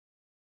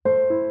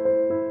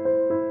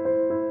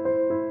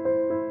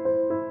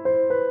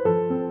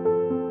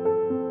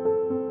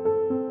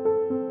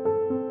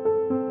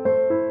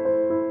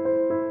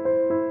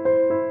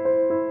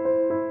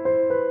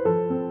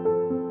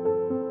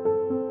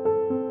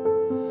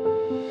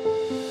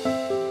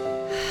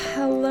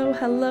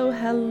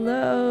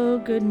Hello.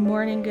 Good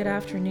morning, good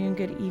afternoon,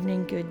 good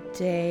evening, good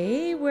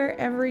day,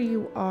 wherever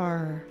you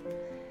are.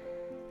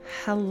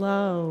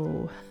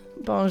 Hello,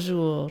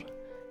 bonjour,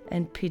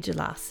 and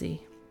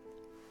pijilasi.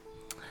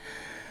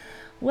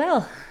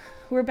 Well,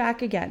 we're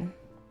back again.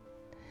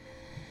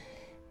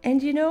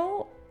 And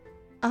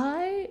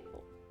I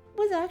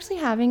was actually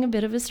having a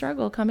bit of a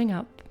struggle coming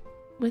up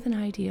with an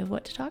idea of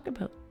what to talk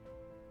about.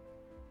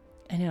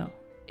 I know,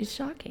 it's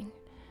shocking.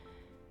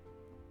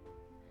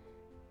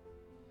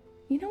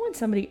 You know when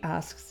somebody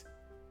asks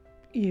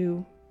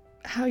you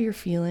how you're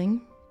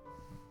feeling,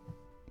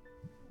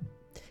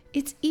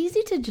 it's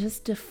easy to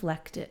just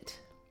deflect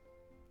it.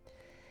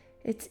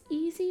 It's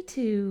easy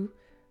to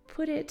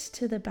put it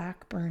to the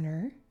back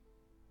burner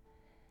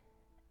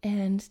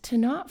and to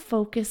not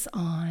focus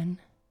on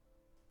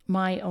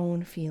my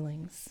own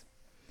feelings,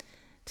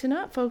 to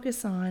not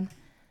focus on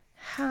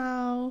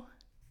how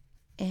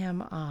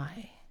am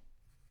I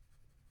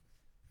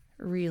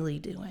really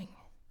doing.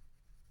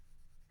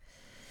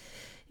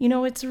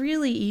 It's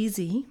really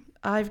easy,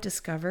 I've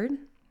discovered,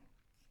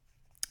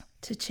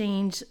 to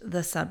change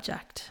the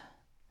subject.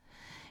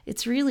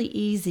 It's really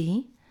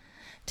easy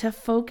to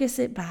focus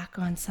it back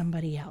on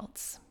somebody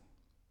else.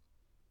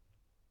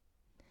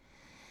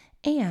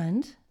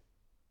 And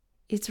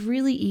it's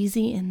really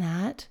easy in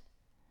that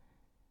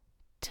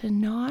to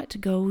not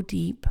go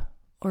deep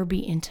or be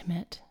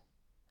intimate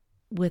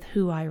with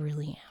who I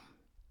really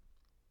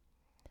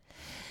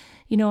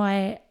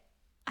am.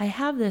 I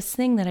have this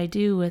thing that I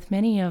do with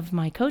many of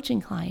my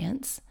coaching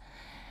clients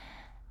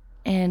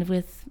and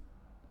with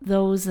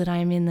those that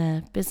I'm in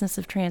the business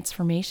of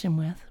transformation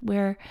with,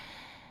 where,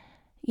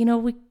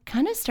 we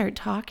kind of start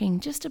talking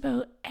just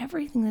about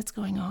everything that's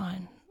going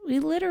on. We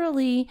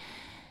literally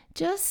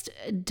just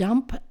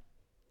dump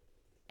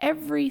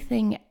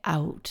everything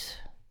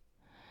out.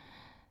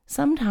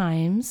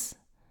 Sometimes,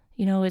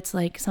 it's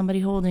like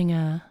somebody holding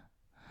a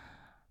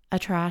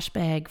trash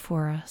bag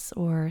for us,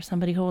 or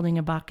somebody holding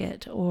a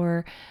bucket,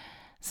 or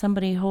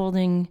somebody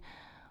holding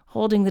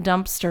the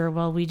dumpster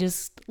while we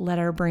just let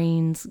our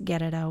brains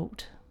get it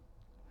out.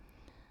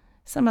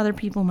 Some other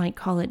people might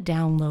call it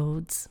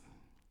downloads.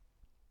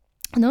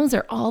 And those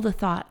are all the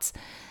thoughts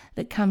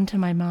that come to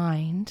my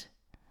mind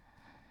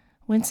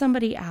when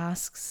somebody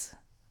asks,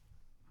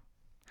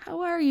 how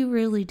are you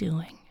really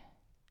doing?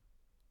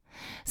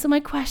 So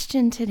my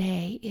question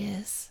today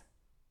is,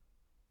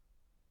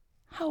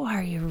 how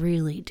are you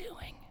really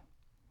doing?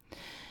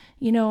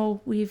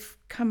 We've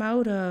come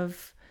out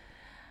of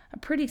a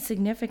pretty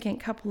significant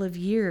couple of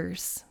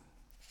years.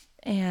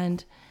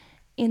 And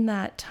in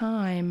that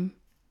time,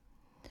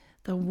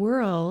 the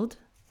world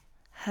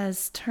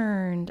has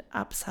turned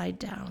upside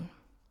down.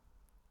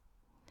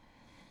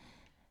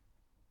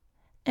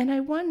 And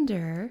I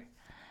wonder,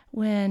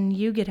 when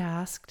you get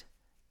asked,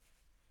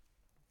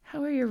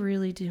 how are you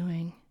really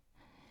doing?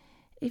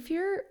 If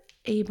you're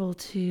able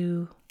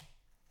to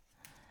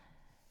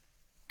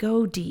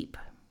go deep,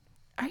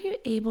 are you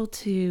able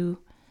to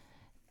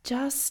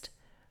just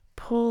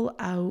pull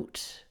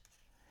out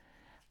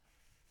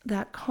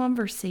that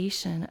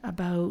conversation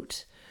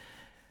about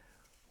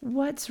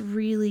what's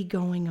really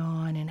going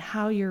on and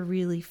how you're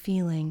really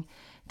feeling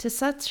to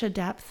such a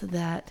depth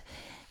that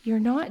you're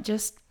not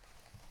just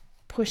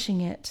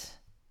pushing it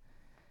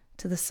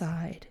to the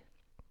side?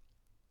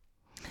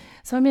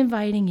 So I'm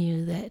inviting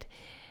you that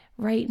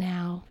right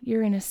now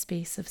you're in a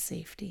space of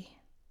safety.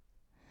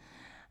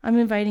 I'm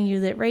inviting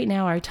you that right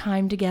now our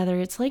time together,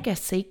 it's like a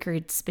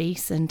sacred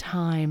space and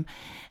time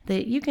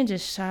that you can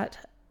just shut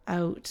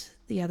out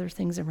the other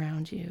things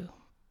around you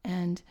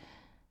and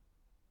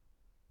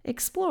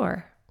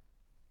explore.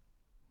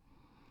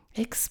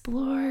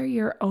 Explore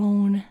your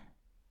own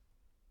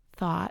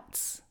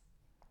thoughts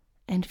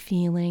and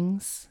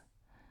feelings.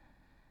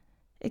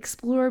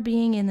 Explore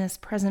being in this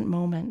present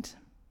moment.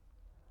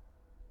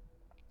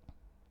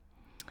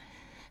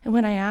 And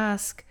when I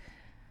ask,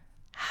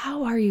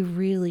 how are you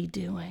really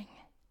doing?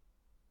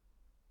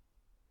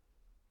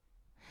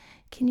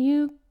 Can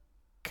you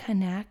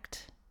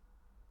connect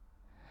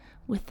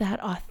with that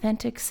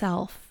authentic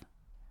self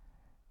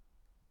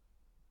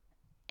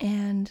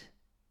and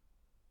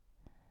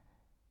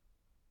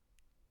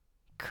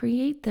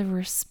create the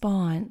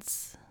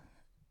response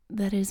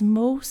that is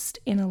most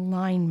in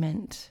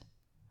alignment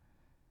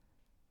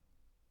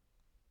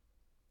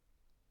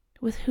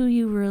with who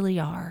you really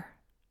are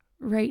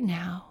right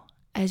now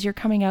as you're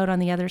coming out on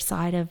the other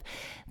side of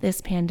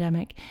this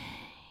pandemic?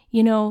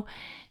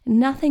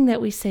 Nothing that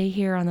we say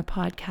here on the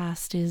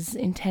podcast is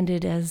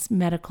intended as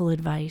medical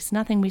advice.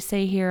 Nothing we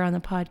say here on the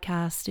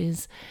podcast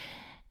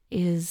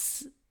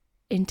is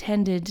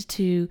intended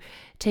to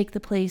take the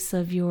place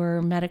of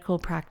your medical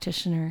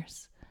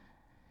practitioners.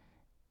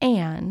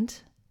 And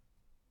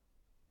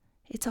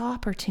it's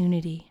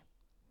opportunity.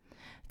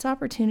 It's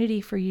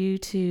opportunity for you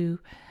to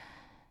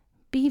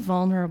be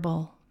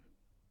vulnerable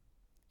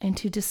and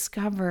to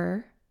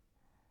discover,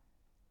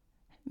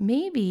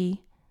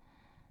 maybe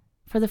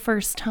for the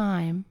first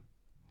time,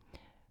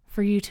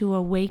 for you to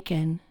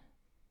awaken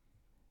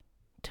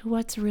to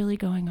what's really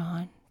going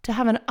on, to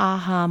have an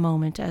aha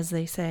moment, as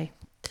they say.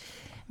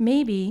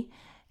 Maybe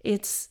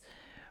it's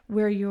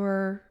where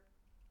you're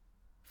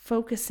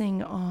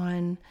focusing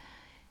on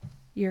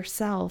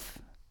yourself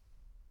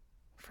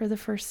for the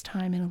first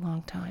time in a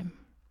long time.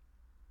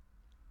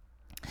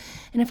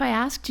 And if I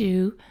asked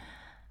you,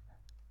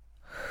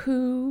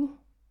 who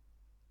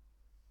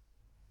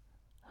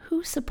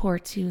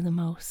supports you the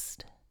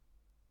most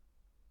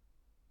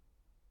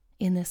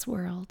in this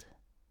world,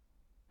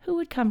 who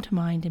would come to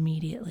mind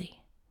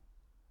immediately?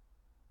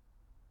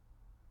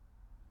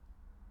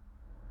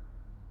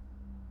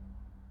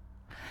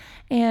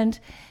 And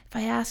if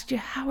I asked you,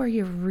 how are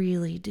you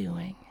really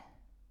doing?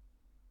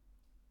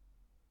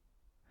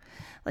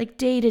 Like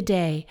day to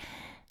day,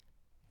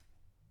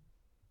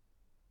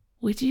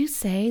 would you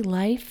say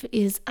life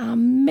is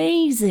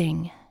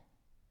amazing?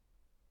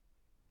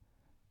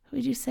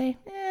 Would you say,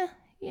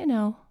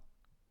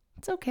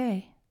 it's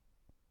okay?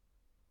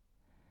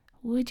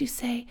 Would you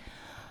say,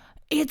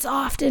 it's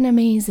often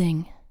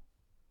amazing,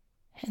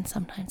 and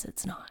sometimes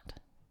it's not?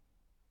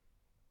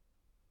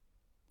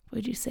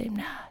 Would you say,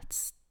 nah,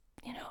 it's,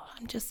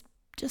 I'm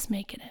just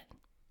making it?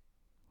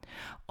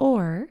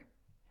 Or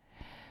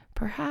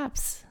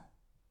perhaps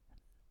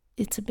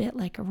it's a bit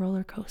like a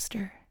roller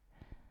coaster.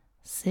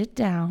 Sit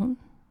down,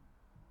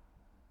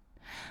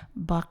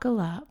 buckle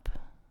up,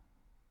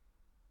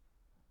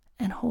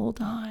 and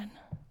hold on.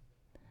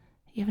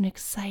 You have an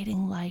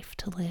exciting life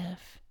to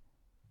live.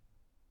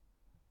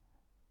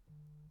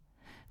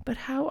 But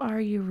how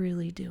are you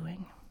really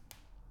doing?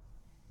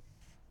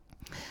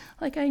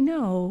 Like, I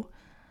know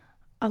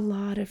a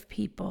lot of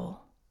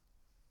people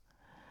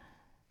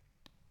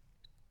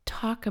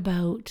talk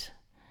about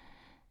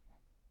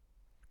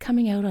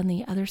coming out on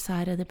the other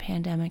side of the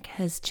pandemic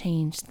has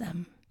changed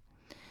them.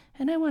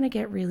 And I want to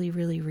get really,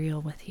 really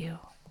real with you.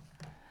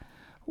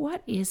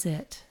 What is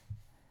it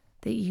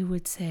that you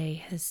would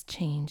say has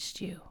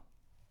changed you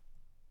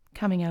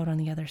coming out on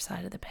the other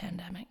side of the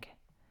pandemic?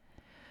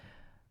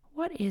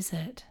 What is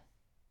it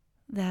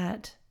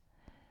that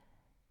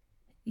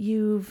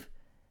you've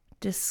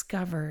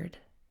discovered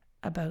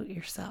about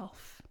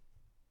yourself?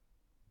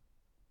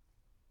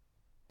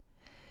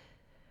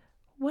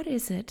 What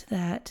is it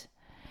that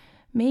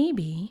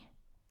maybe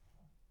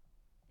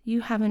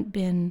you haven't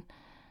been,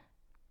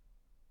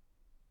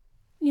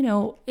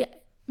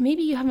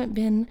 maybe you haven't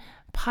been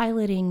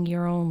piloting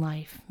your own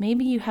life.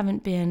 Maybe you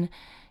haven't been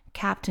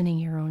captaining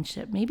your own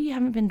ship. Maybe you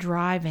haven't been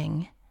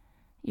driving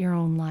your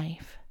own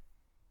life.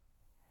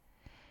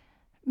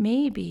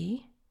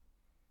 Maybe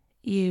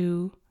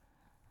you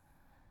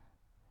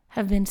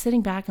have been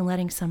sitting back and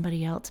letting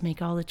somebody else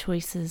make all the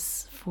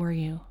choices for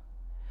you,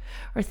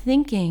 or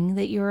thinking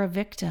that you're a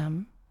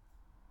victim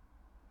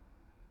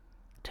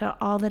to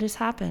all that has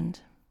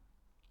happened.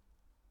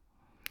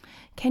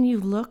 Can you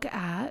look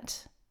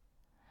at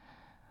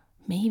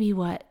maybe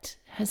what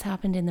has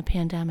happened in the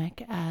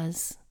pandemic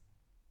as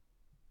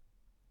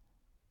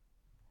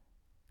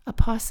a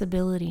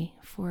possibility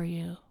for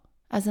you,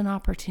 as an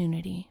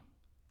opportunity?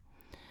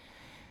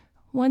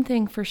 One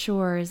thing for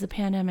sure is the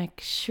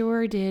pandemic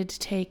sure did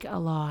take a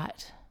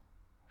lot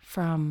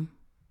from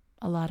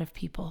a lot of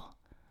people.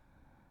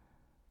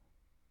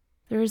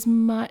 There is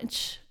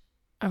much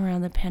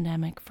around the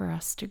pandemic for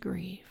us to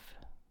grieve.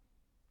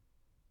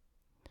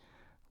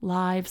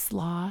 Lives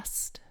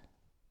lost,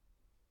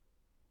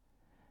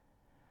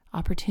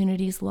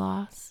 opportunities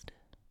lost,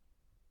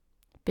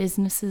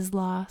 businesses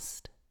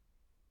lost,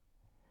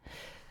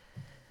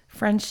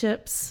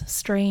 friendships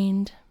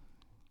strained,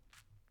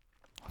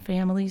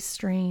 families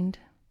strained.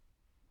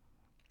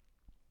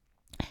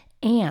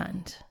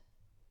 And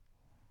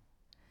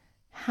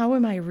how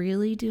am I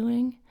really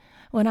doing?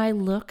 When I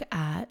look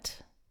at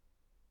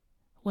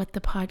what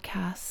the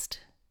podcast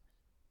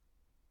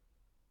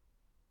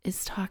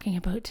is talking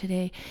about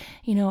today,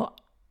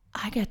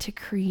 I got to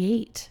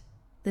create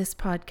this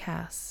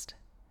podcast.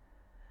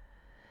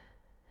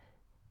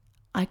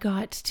 I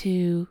got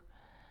to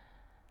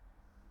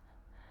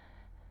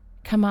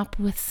come up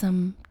with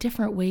some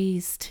different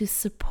ways to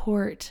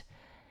support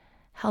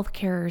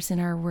healthcarers in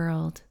our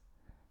world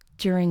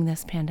during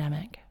this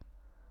pandemic.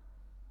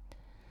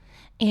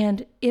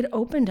 And it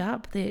opened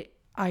up the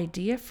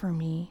idea for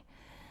me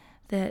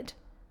that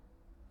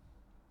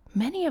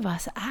many of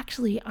us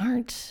actually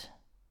aren't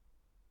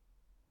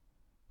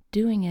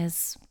doing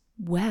as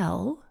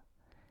well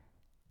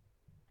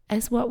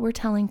as what we're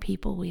telling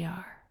people we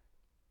are.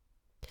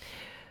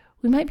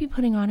 We might be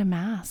putting on a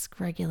mask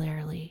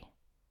regularly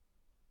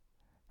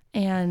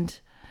and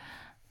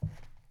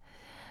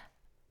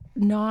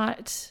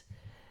not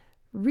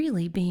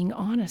really being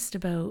honest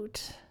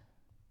about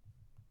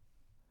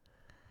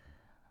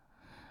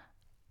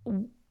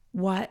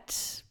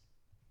what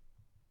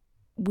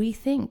we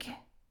think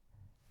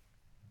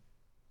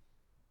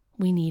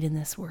we need in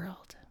this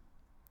world.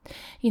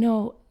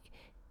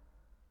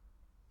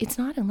 It's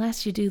not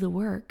unless you do the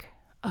work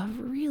of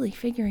really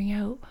figuring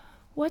out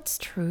what's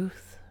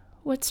truth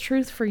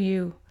for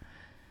you.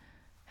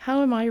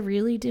 How am I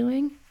really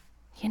doing?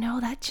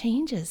 That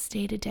changes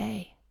day to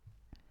day.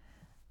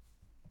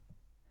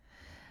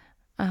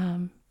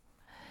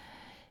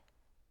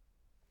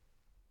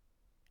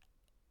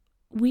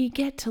 We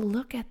get to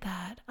look at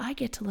that. I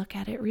get to look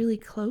at it really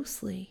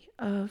closely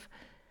of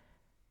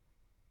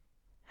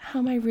how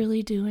am I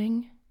really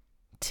doing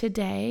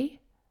today?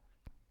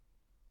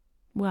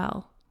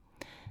 Well,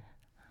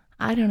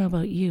 I don't know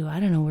about you. I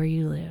don't know where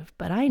you live,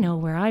 but I know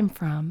where I'm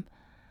from.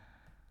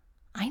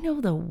 I know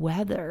the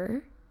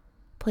weather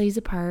plays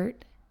a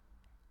part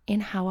in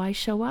how I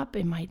show up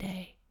in my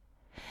day.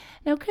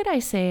 Now, could I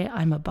say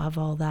I'm above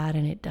all that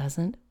and it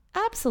doesn't?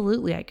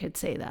 Absolutely, I could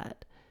say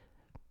that.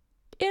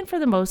 And for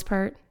the most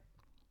part,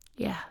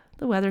 yeah,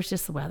 the weather's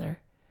just the weather.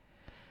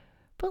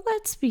 But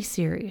let's be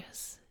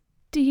serious.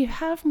 Do you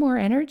have more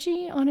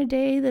energy on a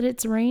day that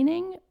it's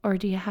raining, or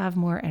do you have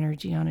more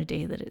energy on a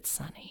day that it's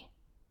sunny?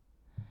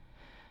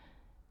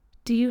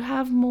 Do you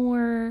have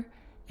more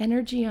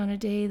energy on a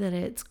day that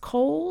it's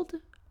cold,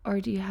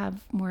 or do you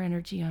have more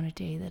energy on a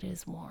day that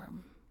is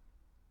warm?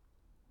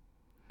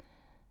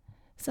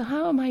 So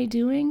how am I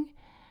doing?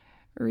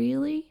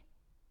 Really?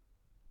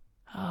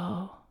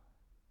 Oh.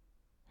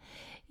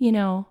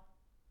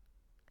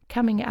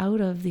 Coming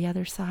out of the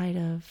other side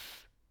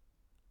of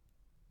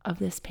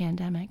this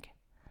pandemic,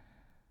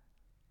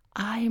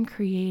 I am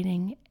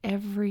creating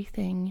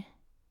everything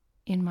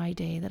in my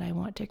day that I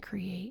want to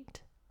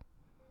create.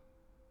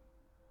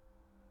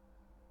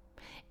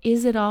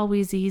 Is it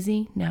always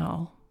easy?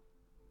 No.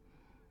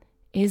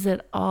 Is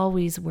it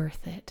always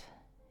worth it?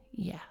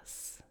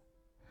 Yes.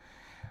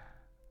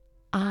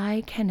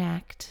 I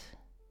connect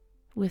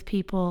with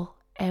people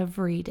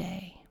every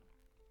day.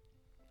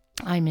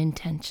 I'm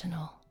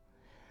intentional.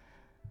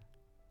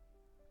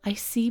 I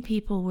see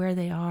people where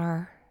they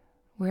are,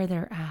 where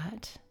they're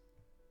at,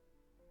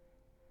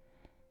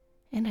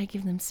 and I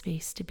give them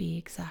space to be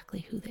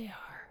exactly who they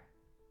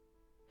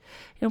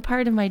are.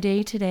 Part of my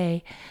day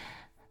today,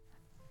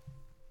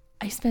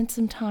 I spent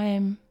some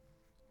time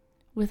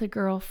with a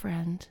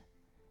girlfriend,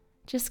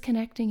 just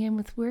connecting in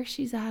with where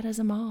she's at as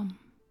a mom,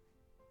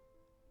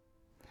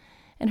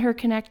 and her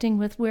connecting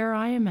with where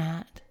I am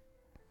at.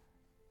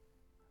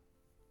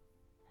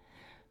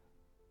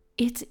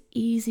 It's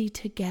easy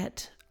to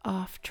get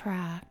off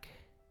track,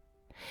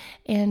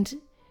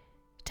 and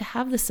to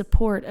have the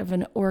support of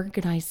an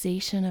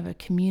organization, of a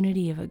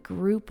community, of a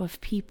group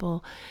of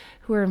people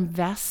who are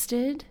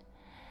invested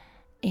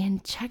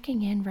in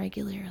checking in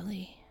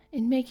regularly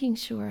and making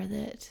sure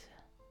that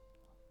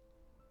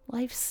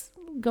life's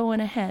going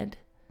ahead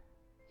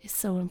is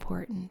so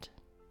important.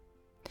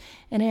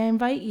 And I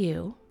invite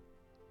you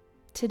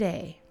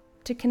today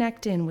to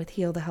connect in with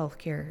Heal the Health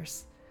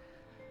Carers.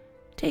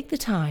 Take the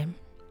time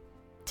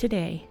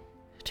today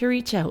to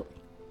reach out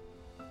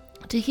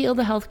to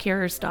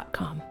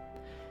healthehealthcarers.com.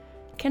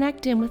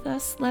 Connect in with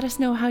us. Let us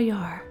know how you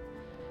are.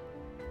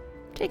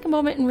 Take a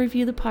moment and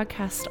review the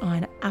podcast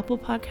on Apple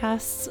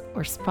Podcasts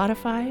or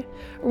Spotify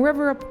or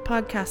wherever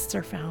podcasts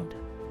are found.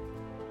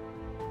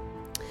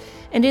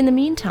 And in the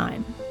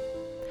meantime,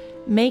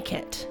 make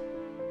it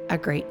a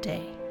great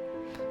day.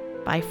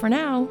 Bye for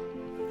now.